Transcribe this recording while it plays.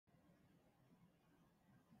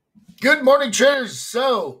Good morning, traders.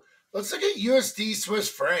 So let's look at USD Swiss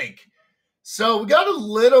franc. So we got a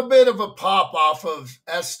little bit of a pop off of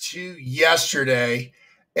S2 yesterday,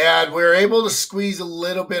 and we were able to squeeze a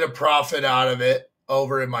little bit of profit out of it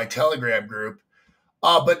over in my Telegram group.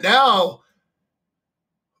 But now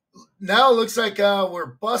it looks like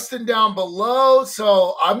we're busting down below.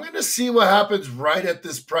 So I'm going to see what happens right at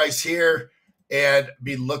this price here and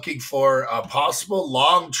be looking for a possible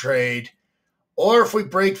long trade. Or if we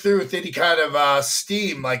break through with any kind of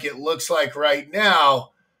steam, like it looks like right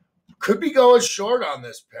now, could be going short on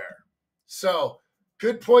this pair. So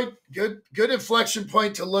good point, good inflection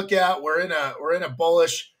point to look at. We're in a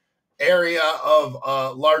bullish area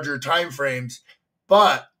of larger time frames,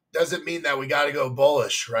 but doesn't mean that we got to go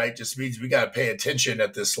bullish, right? Just means we got to pay attention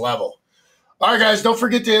at this level. All right, guys, don't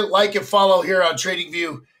forget to like and follow here on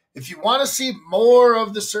TradingView. If you want to see more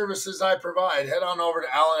of the services I provide, head on over to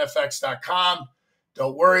allenfx.com.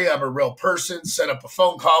 Don't worry, I'm a real person. Set up a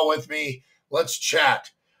phone call with me. Let's chat.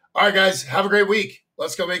 All right, guys, have a great week.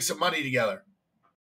 Let's go make some money together.